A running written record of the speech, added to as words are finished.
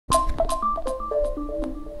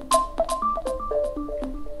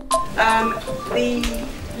The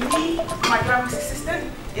Lee, my glamorous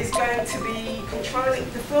assistant, is going to be controlling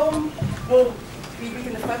the film. Will be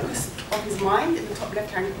reading the focus of his mind in the top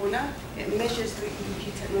left-hand corner. It measures through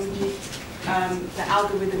EEG technology the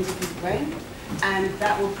algorithms of his brain, and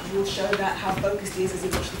that will show that how focused he is as he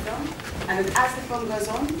watches the film. And then as the film goes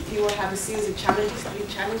on, he will have a series of challenges, 3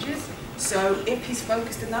 challenges. So if he's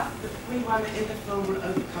focused enough, the free runner in the film will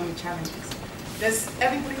overcome the challenges. Does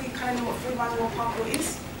everybody kind of know what free runner or parkour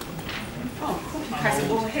is? Oh, cool, you guys are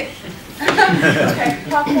all hit. Okay,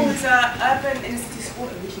 parkour is an urban inner-city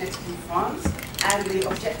sport originated from France, and the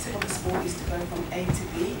objective of the sport is to go from A to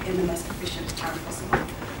B in the most efficient time possible.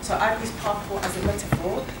 So I've used parkour as a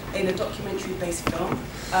metaphor in a documentary-based film,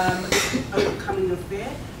 Overcoming Your Fear,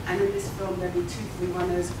 and in this film there'll be 2 free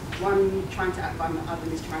runners, one trying to outrun the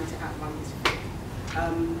other is trying to outrun his fear.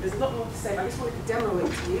 There's a lot more to say, but I just wanted to demo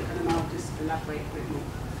it to you, and then I'll just elaborate a bit more.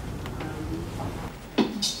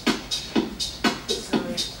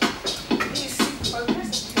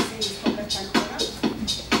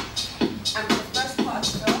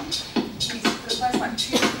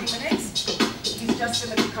 Just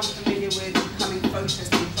going to become familiar with becoming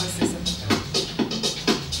focused in the process of the film.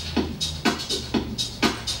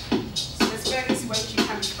 So there's various ways you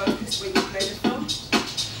can be focused when you play the film.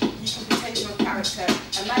 You can be taking a character,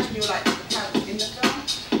 imagine you're like the character in the film,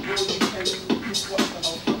 or you can just watch the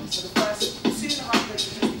whole film. So the first 2.5 minutes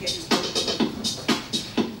is just to get this film.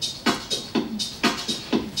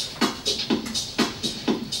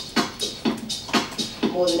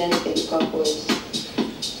 More than anything, parkour is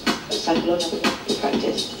a psychological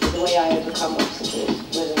practice, the way I overcome obstacles,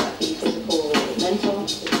 whether that be physical or mental.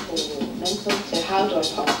 So how do I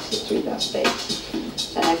pass through that space?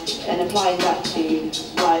 And applying that to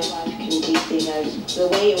life can be seen as the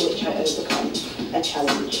way in which I overcome a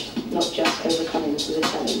challenge, not just overcoming the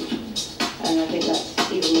challenge. And I think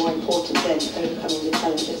that's even more important than overcoming the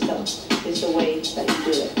challenge itself, is the way that you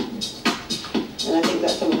do it. And I think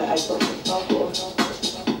that's something that I've got with parkour.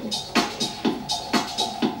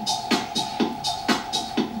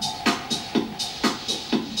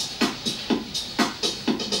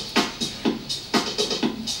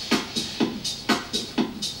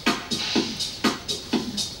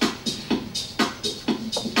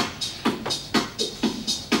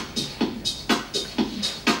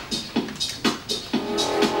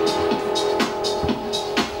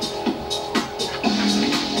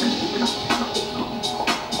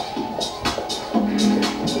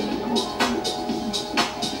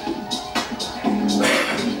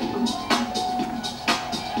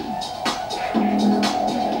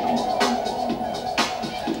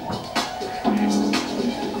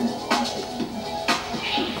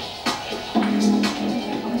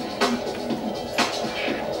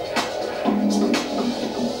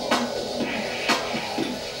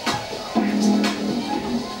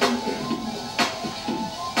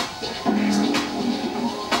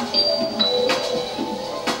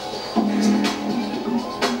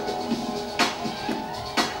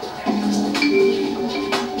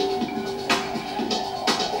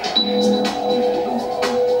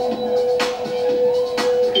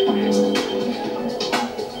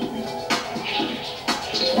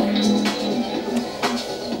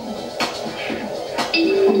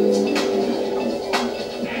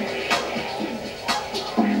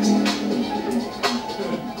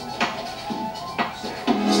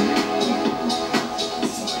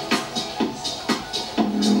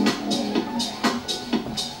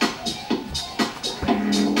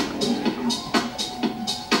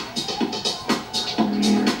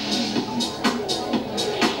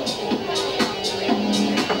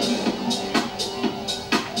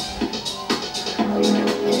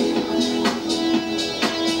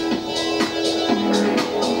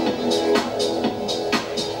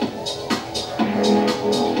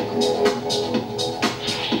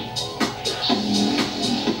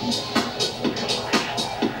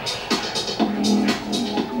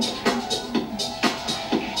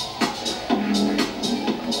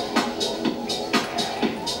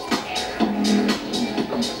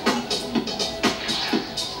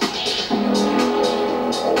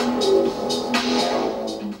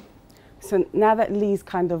 So now that Lee's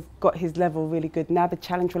kind of got his level really good, now the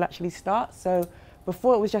challenge will actually start. So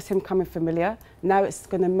before it was just him coming familiar, now it's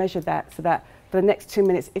going to measure that so that for the next 2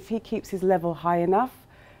 minutes, if he keeps his level high enough,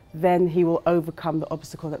 then he will overcome the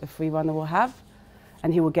obstacle that the free runner will have,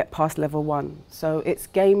 and he will get past level 1. So it's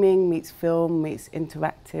gaming meets film, meets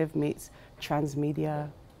interactive, meets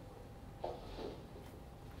transmedia.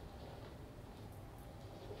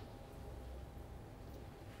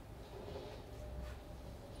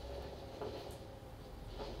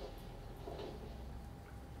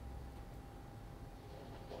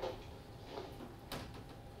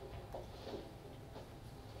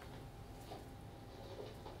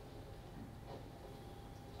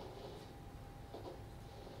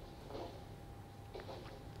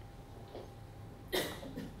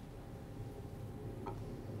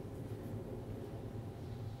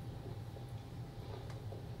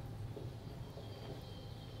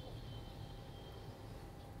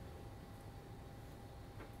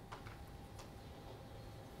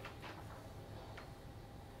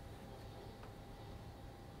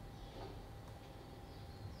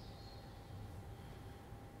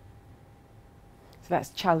 that's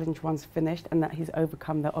challenge one's finished and that he's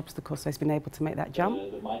overcome the obstacle, so he's been able to make that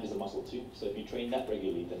jump. The mind is a muscle too, so if you train that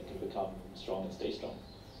regularly, then it can become strong and stay strong.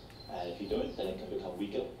 And if you don't, then it can become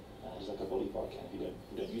weaker, just like a body part can if you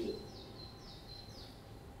don't use it.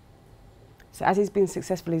 So as he's been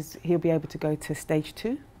successful, he'll be able to go to stage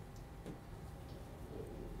 2.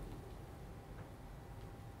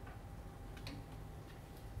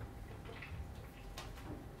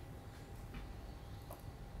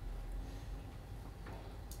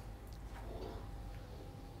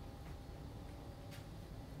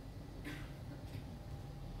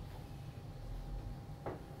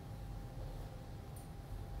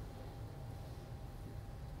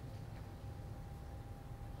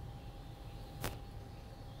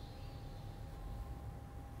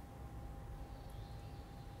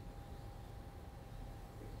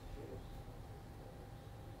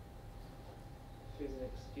 Is an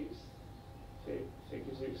excuse. It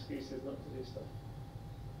gives you excuses not to do stuff.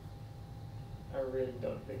 I really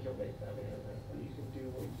don't think you'll make that many of them, but you can do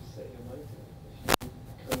what you set your mind to. If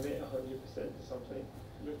you commit 100% to something,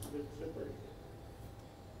 it looks a bit slippery.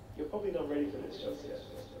 You're probably not ready for this just yet.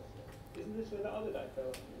 Isn't this where the other guy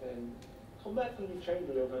fell? Then come back when you trained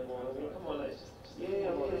a little bit more. I mean, come on, let's just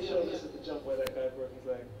I'm pretty sure this is the jump where that guy broke his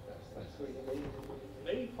leg. That's what you need.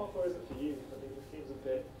 Maybe parkour isn't for you. I mean, it seems a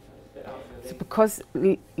bit. So because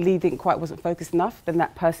Lee wasn't focused enough, then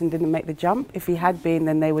that person didn't make the jump. If he had been,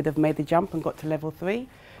 then they would have made the jump and got to level 3.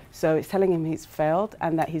 So it's telling him he's failed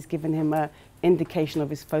and that he's given him an indication of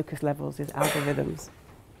his focus levels, his algorithms.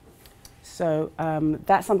 So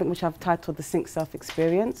that's something which I've titled the Sync Self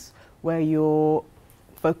Experience, where you're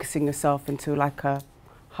focusing yourself into like a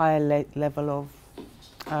higher level of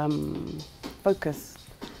focus.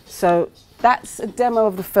 So that's a demo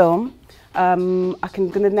of the film. I'm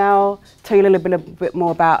going to now tell you a little bit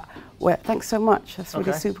more about where. Thanks so much. That's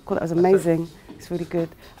really super cool. That was amazing. It's really good.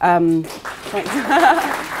 Thanks.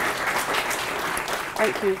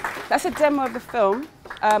 Thank you. That's a demo of the film.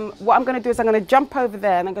 What I'm going to do is I'm going to jump over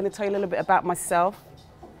there and I'm going to tell you a little bit about myself.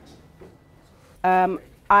 I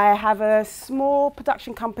have a small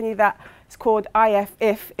production company that is called IF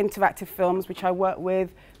Interactive Films, which I work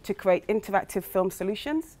with to create interactive film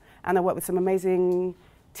solutions, and I work with some amazing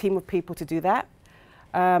team of people to do that.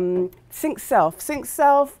 Sync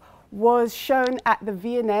Self was shown at the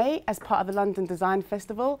V&A as part of the London Design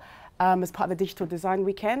Festival, as part of the Digital Design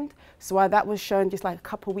Weekend. So that was shown just like a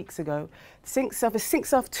couple of weeks ago. Sync Self is Sync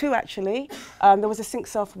Self 2 actually. There was a Sync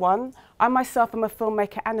Self 1. I myself am a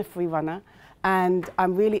filmmaker and a free runner, and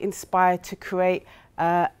I'm really inspired to create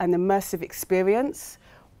an immersive experience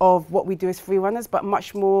of what we do as free runners, but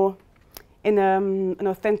much more in an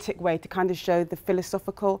authentic way to kind of show the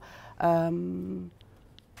philosophical, the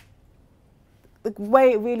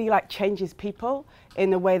way it really like changes people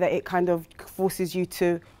in a way that it kind of forces you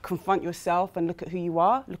to confront yourself and look at who you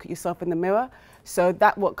are, look at yourself in the mirror. So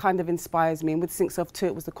that's what kind of inspires me. And with Sync Self 2,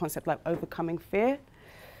 it was the concept like overcoming fear.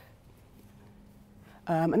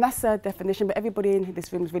 And that's a definition, but everybody in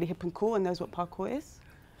this room is really hip and cool and knows what parkour is.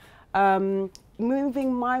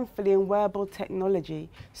 Moving mindfully in wearable technology.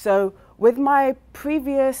 So with my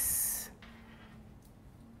previous,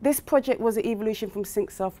 this project was an evolution from Sync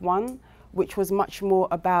Self 1, which was much more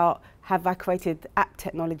about have I created app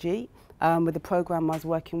technology with the program I was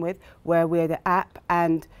working with, where we're the app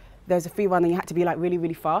and there's a free runner, you had to be like really,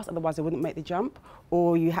 really fast, otherwise I wouldn't make the jump,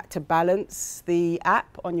 or you had to balance the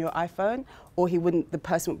app on your iPhone, or the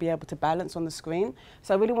person wouldn't be able to balance on the screen.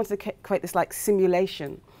 So I really wanted to create this like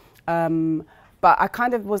simulation. But I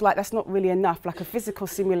kind of was like, that's not really enough. Like a physical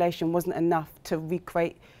simulation wasn't enough to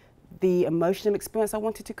recreate the emotional experience I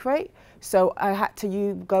wanted to create. So I had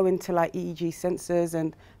to go into like EEG sensors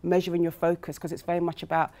and measuring your focus, because it's very much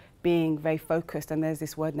about being very focused. And there's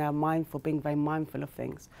this word now, mindful, being very mindful of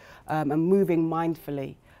things and moving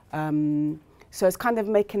mindfully. So it's kind of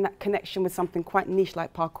making that connection with something quite niche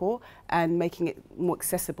like parkour and making it more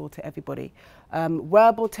accessible to everybody.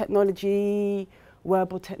 Wearable technology.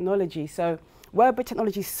 So wearable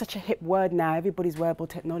technology is such a hip word now. Everybody's wearable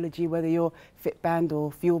technology, whether you're Fitband or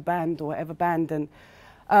Fuel Band or whatever band. And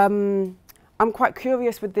I'm quite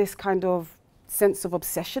curious with this kind of sense of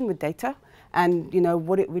obsession with data and, you know,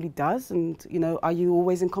 what it really does. And, you know, are you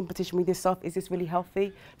always in competition with yourself? Is this really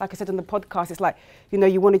healthy? Like I said on the podcast, it's like, you know,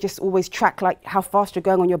 you want to just always track like how fast you're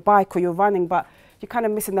going on your bike or you're running, but you're kind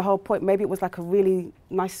of missing the whole point. Maybe it was like a really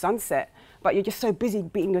nice sunset, but you're just so busy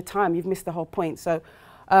beating your time, you've missed the whole point. So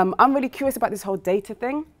I'm really curious about this whole data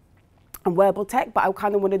thing and wearable tech, but I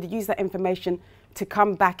kind of wanted to use that information to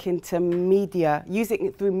come back into media, using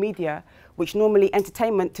it through media, which normally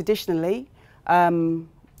entertainment traditionally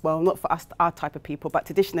well, not for us, our type of people, but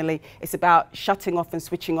traditionally it's about shutting off and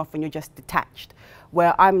switching off and you're just detached.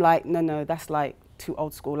 Where I'm like, no, that's like too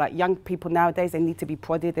old school. Like young people nowadays, they need to be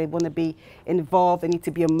prodded, they want to be involved, they need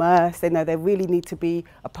to be immersed, they know they really need to be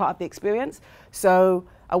a part of the experience. So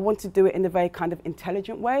I want to do it in a very kind of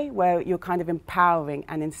intelligent way where you're kind of empowering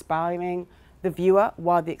and inspiring the viewer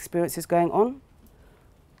while the experience is going on.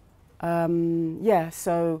 Yeah,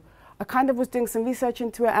 so I kind of was doing some research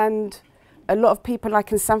into it, and a lot of people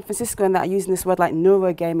like in San Francisco and that are using this word like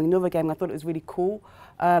neurogaming. I thought it was really cool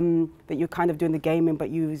that you're kind of doing the gaming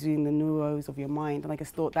but you're using the neuros of your mind, and I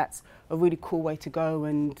just thought that's a really cool way to go.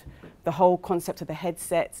 And the whole concept of the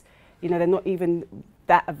headsets, you know, they're not even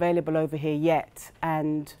that available over here yet,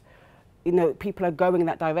 and you know, people are going in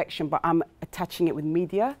that direction, but I'm attaching it with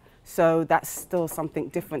media, so that's still something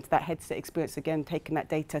different, that headset experience, again, taking that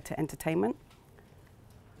data to entertainment.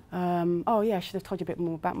 Oh yeah, I should have told you a bit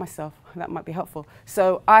more about myself. That might be helpful.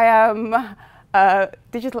 So I am a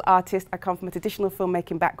digital artist. I come from a traditional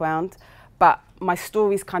filmmaking background, but my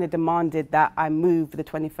stories kind of demanded that I move for the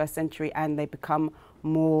 21st century and they become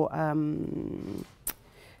more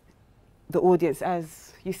the audience,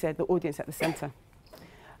 as you said, the audience at the center.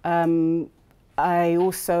 I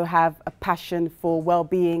also have a passion for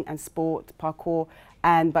well-being and sport, parkour,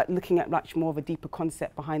 but looking at much more of a deeper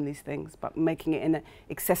concept behind these things, but making it in an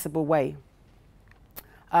accessible way.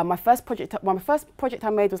 My first project I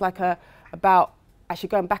made was like about, actually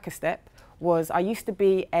going back a step, was I used to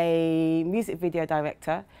be a music video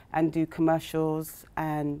director and do commercials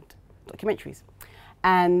and documentaries.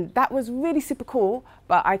 And that was really super cool,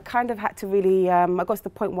 but I kind of had to really, I got to the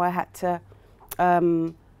point where I had to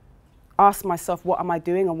ask myself, what am I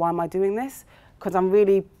doing and why am I doing this? Because I'm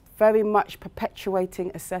really very much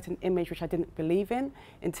perpetuating a certain image which I didn't believe in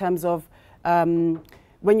terms of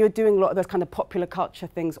when you're doing a lot of those kind of popular culture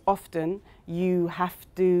things, often you have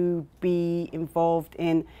to be involved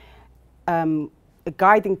in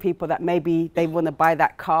guiding people that maybe they want to buy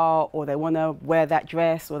that car or they want to wear that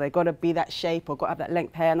dress or they got to be that shape or got to have that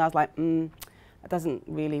length hair. And I was like, that doesn't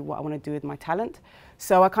really what I want to do with my talent.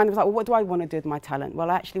 So I kind of was like, well, what do I want to do with my talent?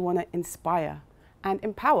 Well, I actually want to inspire and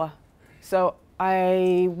empower. So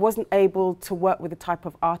I wasn't able to work with the type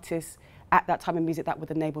of artists at that time in music that would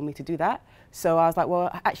enable me to do that. So I was like, well,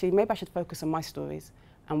 actually, maybe I should focus on my stories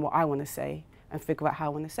and what I want to say and figure out how I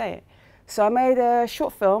want to say it. So I made a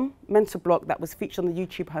short film, Mental Block, that was featured on the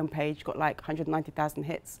YouTube homepage, got like 190,000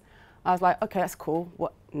 hits. I was like, okay, that's cool.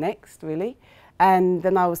 What next, really? And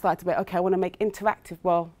then I was like, okay, I want to make interactive.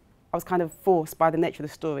 Well, I was kind of forced by the nature of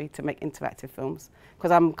the story to make interactive films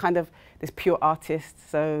because I'm kind of this pure artist.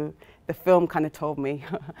 So the film kind of told me,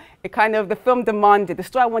 the film demanded, the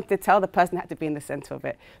story I wanted to tell, the person had to be in the center of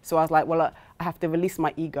it. So I was like, well, I have to release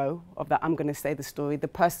my ego of that. I'm going to say the story. The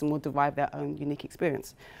person will derive their own unique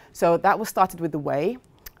experience. So that was started with The Way.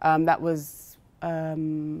 That was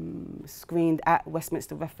screened at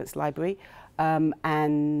Westminster Reference Library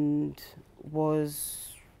and was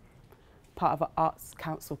part of an Arts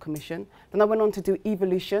Council commission. Then I went on to do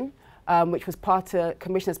Evolution, which was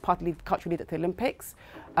commissioned as part of the Cultural Lead at the Olympics,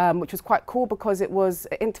 which was quite cool because it was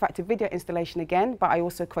an interactive video installation again, but I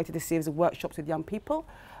also created a series of workshops with young people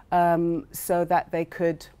so that they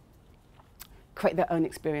could create their own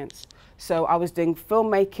experience. So I was doing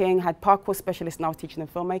filmmaking, had parkour specialists, and I was teaching them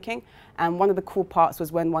filmmaking. And one of the cool parts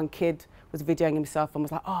was when one kid was videoing himself and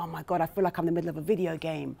was like, oh my God, I feel like I'm in the middle of a video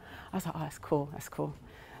game. I was like, oh, that's cool, that's cool.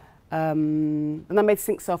 And I made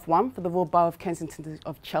Sync Self 1 for the Royal Borough of Kensington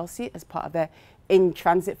of Chelsea as part of their In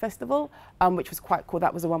Transit Festival, which was quite cool.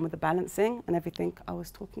 That was the one with the balancing and everything I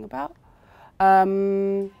was talking about.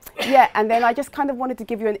 Yeah, and then I just kind of wanted to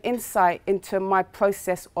give you an insight into my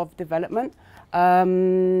process of development.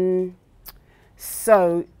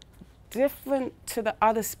 So different to the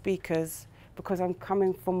other speakers because I'm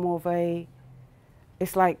coming from more of a,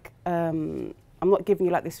 it's like, I'm not giving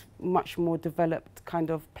you like this much more developed kind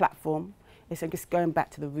of platform. It's just going back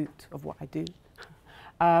to the root of what I do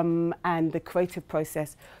and the creative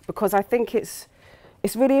process, because I think it's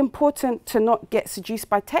really important to not get seduced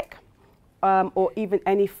by tech or even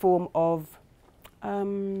any form of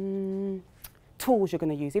tools you're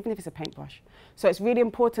going to use, even if it's a paintbrush. So it's really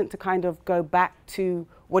important to kind of go back to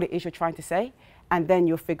what it is you're trying to say, and then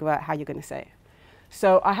you'll figure out how you're going to say it.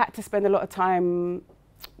 So I had to spend a lot of time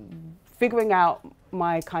figuring out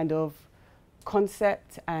my kind of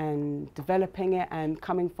concept and developing it, and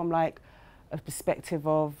coming from like a perspective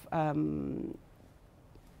of,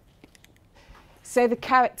 say the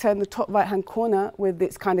character in the top right-hand corner with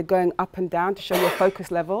its kind of going up and down to show your focus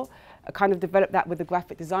level. I kind of developed that with the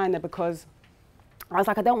graphic designer because I was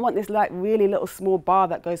like, I don't want this like really little small bar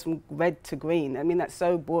that goes from red to green. I mean, that's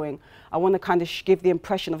so boring. I want to kind of give the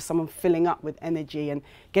impression of someone filling up with energy and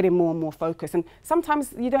getting more and more focused. And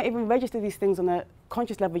sometimes you don't even register these things on a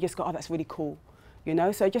conscious level. You just go, oh, that's really cool, you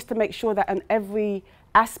know? So just to make sure that in every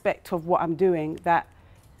aspect of what I'm doing, that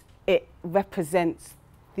it represents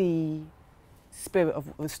the spirit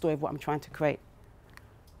of the story of what I'm trying to create.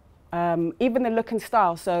 Even the look and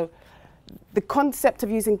style. So the concept of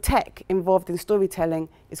using tech involved in storytelling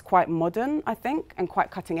is quite modern, I think, and quite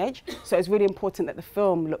cutting edge. So it's really important that the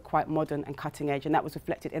film looked quite modern and cutting edge, and that was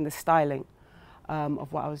reflected in the styling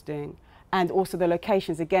of what I was doing. And also the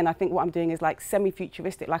locations. Again, I think what I'm doing is like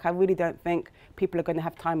semi-futuristic. Like, I really don't think people are going to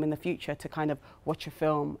have time in the future to kind of watch a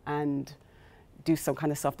film and do some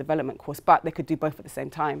kind of self-development course, but they could do both at the same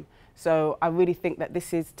time. So I really think that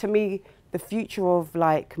this is, to me, the future of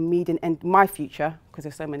like media, and my future, because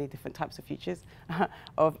there's so many different types of futures,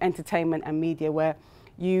 of entertainment and media, where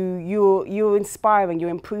you're inspiring, you're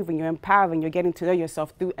improving, you're empowering, you're getting to know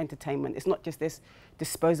yourself through entertainment. It's not just this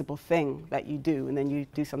disposable thing that you do and then you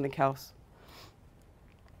do something else.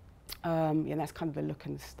 Yeah, that's kind of the look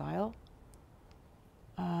and the style.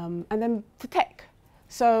 And then the tech.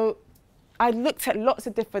 So I looked at lots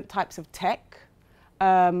of different types of tech.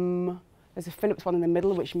 There's a Philips one in the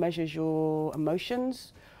middle, which measures your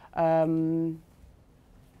emotions. Melon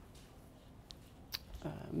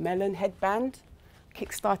headband.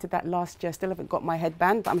 Kickstarted that last year. Still haven't got my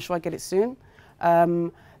headband, but I'm sure I'll get it soon.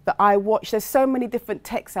 The iWatch. There's so many different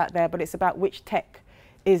techs out there, but it's about which tech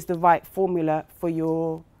is the right formula for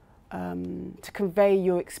your to convey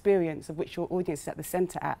your experience, of which your audience is at the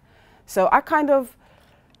center at. So I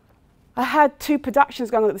had two productions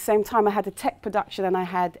going on at the same time. I had a tech production and I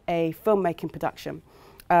had a filmmaking production,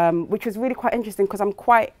 which was really quite interesting because I'm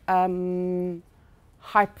quite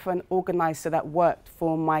hyper and organized, so that worked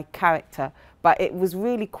for my character. But it was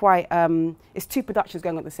really quite, it's two productions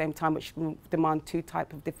going on at the same time, which demand two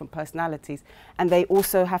types of different personalities. And they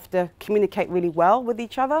also have to communicate really well with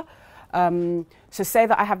each other. So say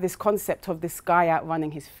that I have this concept of this guy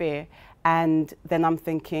outrunning his fear, and then I'm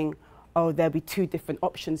thinking, oh, there'll be two different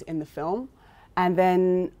options in the film. And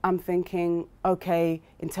then I'm thinking, okay,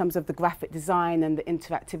 in terms of the graphic design and the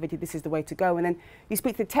interactivity, this is the way to go. And then you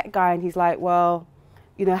speak to the tech guy and he's like, well,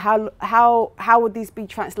 you know, how would these be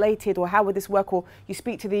translated, or how would this work? Or you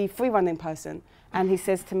speak to the free running person and he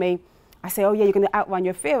says to me, I say, oh yeah, you're going to outrun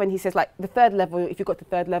your fear. And he says, like, the third level, if you got the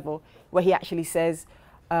third level, where he actually says,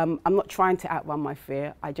 I'm not trying to outrun my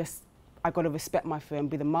fear. I got to respect my fear and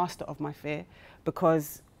be the master of my fear,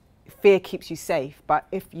 because fear keeps you safe, but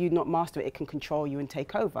if you not master it, it can control you and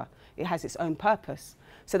take over. It has its own purpose.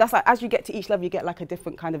 So that's like, as you get to each level, you get like a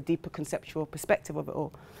different kind of deeper conceptual perspective of it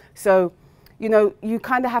all. So, you know, you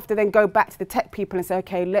kind of have to then go back to the tech people and say,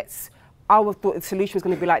 okay, I thought the solution was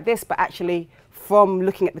going to be like this, but actually from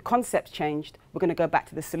looking at the concepts changed, we're going to go back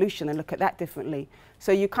to the solution and look at that differently.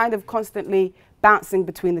 So you're kind of constantly bouncing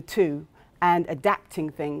between the two and adapting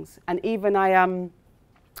things. And even I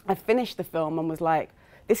finished the film and was like,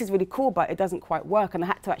 this is really cool, but it doesn't quite work. And I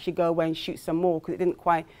had to actually go away and shoot some more because it didn't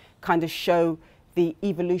quite kind of show the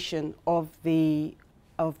evolution of the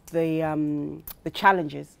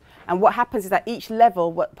challenges. And what happens is that each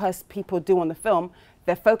level, what people do on the film,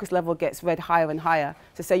 their focus level gets read higher and higher.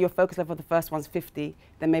 So say your focus level, the first one's 50,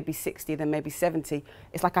 then maybe 60, then maybe 70.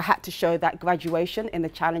 It's like I had to show that graduation in the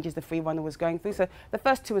challenges the free runner was going through. So the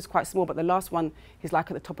first two was quite small, but the last one is like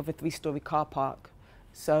at the top of a 3-story car park.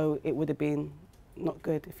 So it would have been not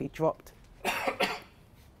good if he dropped.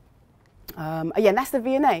 Yeah, and that's the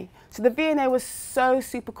V&A. So the V&A was so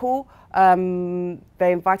super cool.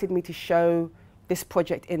 They invited me to show this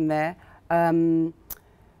project in there. They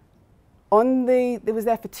was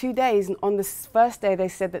there for 2 days, and on the first day they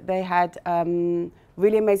said that they had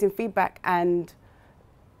really amazing feedback and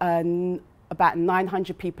about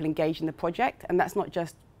 900 people engaged in the project. And that's not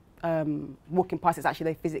just walking past, it's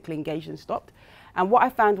actually they physically engaged and stopped. And what I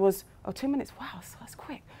found was, oh, 2 minutes, wow, that's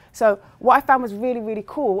quick. So what I found was really, really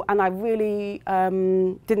cool, and I really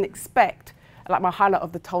didn't expect, like my highlight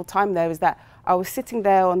of the whole time there was that I was sitting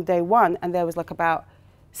there on day one and there was like about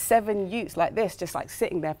 7 youths like this, just like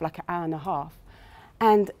sitting there for like an hour and a half.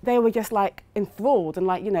 And they were just like enthralled, and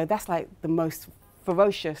like, you know, that's like the most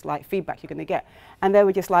ferocious like feedback you're gonna get. And they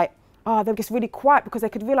were just like, oh, they were just really quiet because they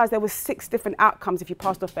could realize there were 6 different outcomes if you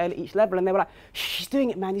passed or failed at each level. And they were like, shh, he's doing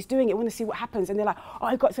it, man, he's doing it. I want to see what happens. And they're like, oh,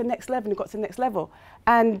 he got to the next level, and he got to the next level.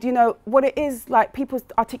 And, you know, what it is, like, people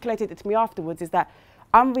articulated it to me afterwards, is that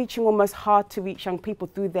I'm reaching almost hard to reach young people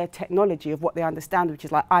through their technology of what they understand, which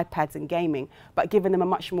is like iPads and gaming, but giving them a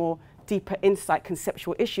much more deeper insight,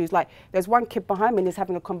 conceptual issues. Like there's one kid behind me and he's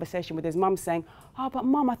having a conversation with his mum saying, oh, but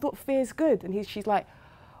mum, I thought fear is good. And she's like,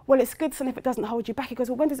 well, it's good, son, if it doesn't hold you back. He goes,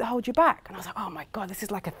 well, when does it hold you back? And I was like, oh my God, this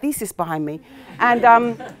is like a thesis behind me. And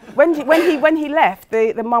when he left,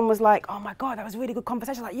 the mum was like, oh my God, that was a really good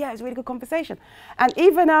conversation. Like, yeah, it was a really good conversation. And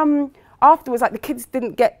even afterwards, like the kids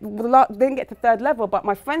didn't get to third level, but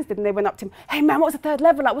my friends did, and they went up to him, hey man, what's the third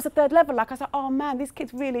level like? What's the third level like? I was like, oh man, these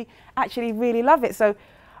kids really love it. So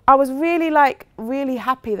I was really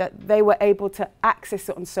happy that they were able to access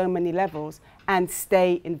it on so many levels and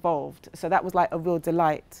stay involved. So that was like a real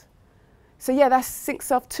delight. So yeah, that's Sync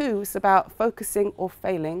Self 2. It's about focusing or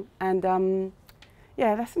failing. And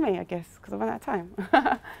yeah, that's me, I guess, because I've run out of time.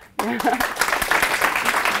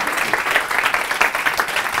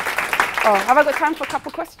 Oh, have I got time for a couple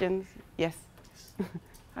of questions? Yes.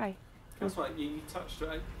 Hi. That's right, you touched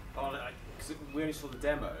on it, because we only saw the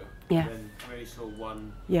demo, yeah. And then we only saw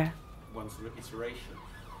one sort of iteration.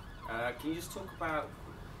 Can you just talk about,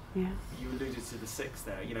 you alluded to the 6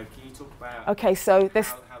 there, you know, can you talk about okay, so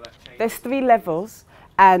how that changes? There's 3 levels,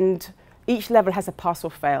 and each level has a pass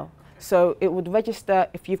or fail. Okay. So it would register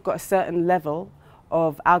if you've got a certain level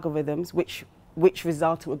of algorithms, which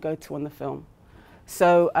result it would go to on the film.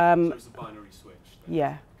 So, so it's a binary switch. Then.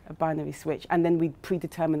 Yeah, a binary switch, and then we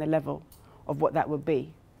predetermine the level of what that would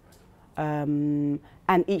be. And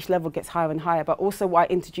each level gets higher and higher. But also what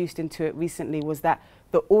I introduced into it recently was that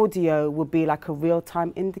the audio would be like a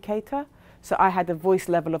real-time indicator. So I had the voice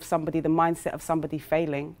level of somebody, the mindset of somebody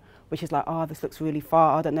failing, which is like, oh, this looks really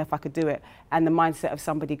far, I don't know if I could do it. And the mindset of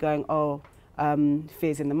somebody going, oh,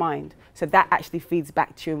 fear's in the mind. So that actually feeds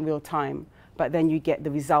back to you in real time. But then you get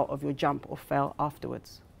the result of your jump or fail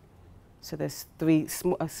afterwards. So there's 3,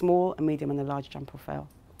 a small, a medium, and a large jump or fail.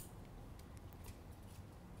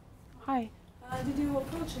 Hi. Did you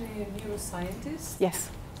approach a neuroscientist? Yes.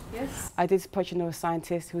 Yes? I did approach a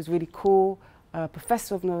neuroscientist who was really cool, a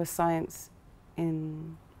professor of neuroscience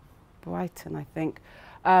in Brighton, I think.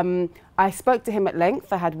 I spoke to him at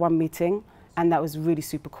length. I had one meeting, and that was really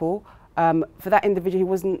super cool. For that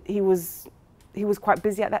individual, he was quite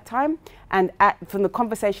busy at that time, and from the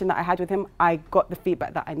conversation that I had with him, I got the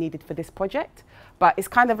feedback that I needed for this project. But it's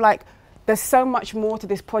kind of like, there's so much more to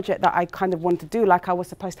this project that I kind of want to do. Like I was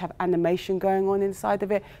supposed to have animation going on inside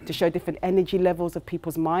of it to show different energy levels of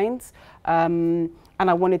people's minds. And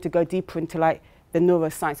I wanted to go deeper into like the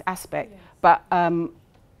neuroscience aspect. Yes. But I'm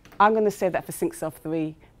going to save that for Sync Self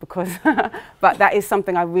 3 because, but that is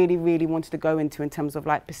something I really wanted to go into in terms of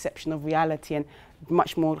like perception of reality and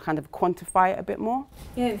much more kind of quantify it a bit more.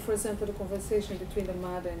 Yeah, and for example, the conversation between the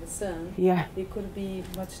mother and the son, it could be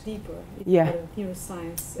much deeper.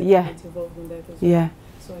 Neuroscience involved in that as well. Yeah.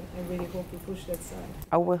 So I really hope you push that side.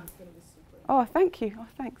 I will. It's going to be super. Oh, thank you. Oh,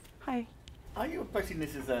 thanks. Hi. Are you approaching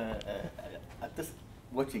this as just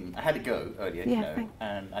watching? I had a go earlier, you know,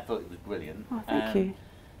 and I thought it was brilliant. Oh, thank you.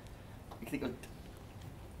 You think of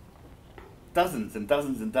dozens and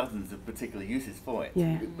dozens and dozens of particular uses for it.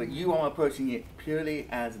 Yeah. But you are approaching it purely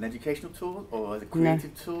as an educational tool or as a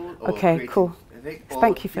creative tool? Or okay, cool.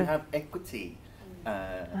 Thank you for... Do you have equity?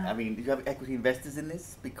 I mean, do you have equity investors in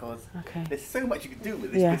this? Because there's so much you could do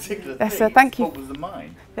with this particular thing. Thank you. What was the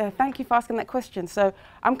mind? Yeah, thank you for asking that question. So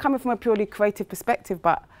I'm coming from a purely creative perspective,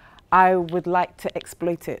 but I would like to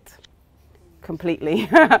exploit it completely,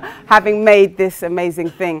 having made this amazing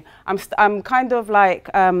thing. I'm kind of like,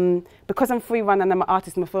 because I'm free run and I'm an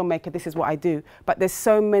artist and a filmmaker, this is what I do. But there's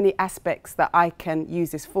so many aspects that I can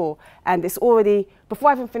use this for. And it's already,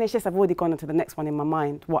 before I even finish this, I've already gone into the next one in my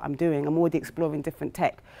mind, what I'm doing. I'm already exploring different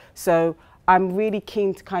tech. So I'm really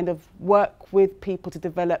keen to kind of work with people to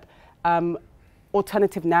develop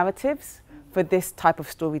alternative narratives for this type of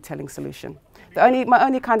storytelling solution. My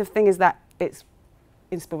only kind of thing is that it's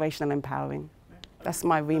inspirational and empowering. That's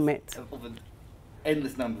my remit. Of an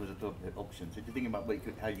endless numbers of options. If you think about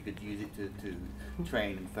how you could use it to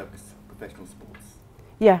train and focus professional sports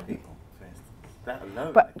people, for instance. That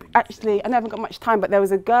alone. But actually, I haven't got much time, but there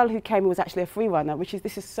was a girl who came who was actually a free runner,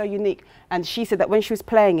 this is so unique. And she said that when she was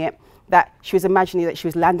playing it, that she was imagining that she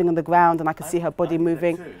was landing on the ground and I could see her body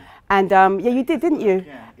moving. And yeah, you did, didn't you?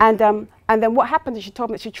 Yeah. And then what happened is she told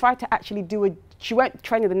me that she tried to actually she went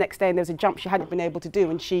training the next day and there was a jump she hadn't been able to do,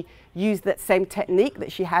 and she used that same technique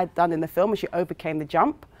that she had done in the film and she overcame the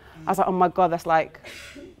jump. I was like, oh my God, that's like,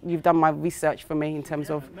 you've done my research for me in terms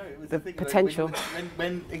of the potential.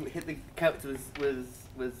 When the character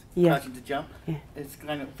was crouching to jump, it's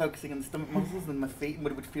kind of focusing on the stomach muscles and my feet and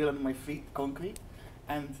what it would feel under my feet, concrete,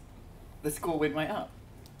 and the score went right up.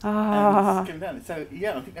 And it's down. So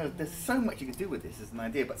yeah, I think there's so much you can do with this as an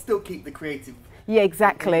idea, but still keep the creative. Yeah,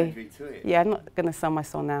 exactly. imagery to it. Yeah, I'm not going to sell my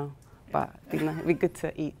soul now, but it'd be good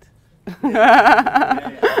to eat. But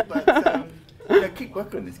keep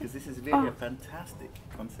working on this, because this is really a fantastic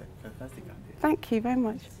concept, fantastic idea. Thank you very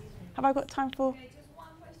much. Have I got time for?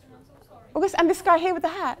 August, and this guy here with the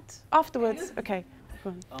hat afterwards. Okay. I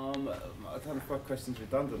kind of find questions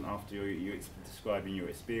redundant after you describing your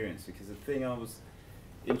experience, because the thing I was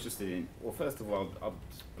interested in, well, first of all, I'm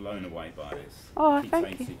just blown away by this. Oh,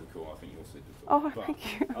 thank you. Super cool. I think you're super cool. Oh, thank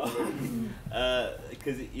you.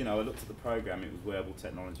 Because I looked at the program, it was wearable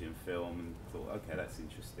technology and film, and thought, okay, that's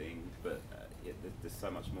interesting, but there's so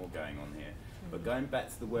much more going on here. But going back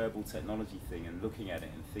to the wearable technology thing and looking at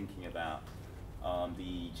it and thinking about the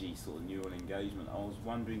EEG sort of neural engagement, I was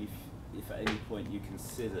wondering if at any point you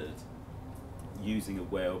considered using a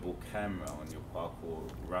wearable camera on your parkour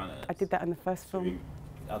runners. I did that in the first film.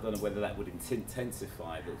 I don't know whether that would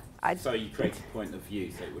intensify so you create a point of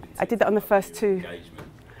view, so it would intensify. I did that on the first two. Engagement.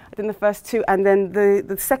 I did the first two, and then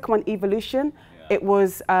the second one, Evolution, it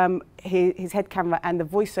was his head camera, and the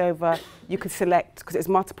voiceover you could select, because it was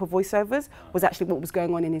multiple voiceovers, was actually what was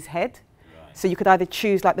going on in his head. Right. So you could either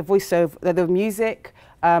choose like the voiceover, the music,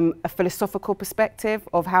 a philosophical perspective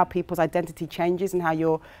of how people's identity changes and how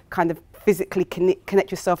you're kind of physically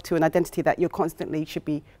connect yourself to an identity that you're constantly should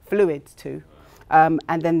be fluid to.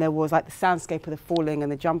 And then there was like the soundscape of the falling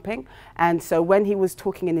and the jumping. And so when he was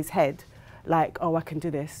talking in his head, like, oh, I can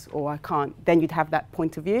do this or I can't, then you'd have that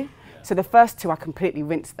point of view. Yeah. So the first two, I completely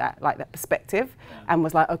rinsed that, like that perspective, and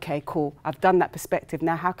was like, okay, cool, I've done that perspective.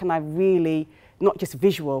 Now how can I really, not just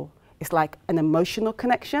visual, it's like an emotional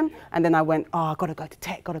connection. And then I went, oh, I gotta go to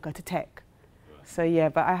tech. Right. So yeah,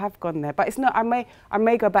 but I have gone there. But it's not, I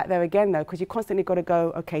may go back there again though, because you constantly gotta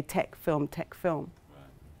go, okay, tech, film.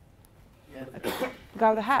 The guy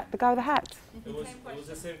with the hat. It was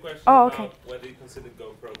the same question. Oh, okay. About whether you consider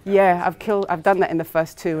GoPro. Yeah, I've done that in the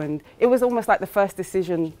first two, and it was almost like the first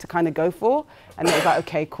decision to kind of go for, and it was like,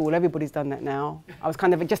 okay, cool, everybody's done that now. I was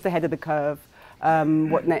kind of just ahead of the curve.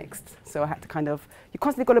 What next? So I had to kind of, you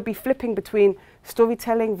constantly got to be flipping between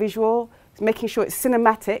storytelling, visual, making sure it's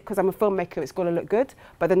cinematic, because I'm a filmmaker, it's got to look good,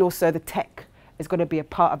 but then also the tech is going to be a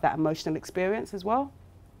part of that emotional experience as well.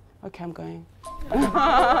 Okay, I'm going.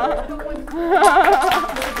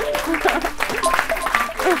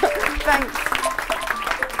 Thanks.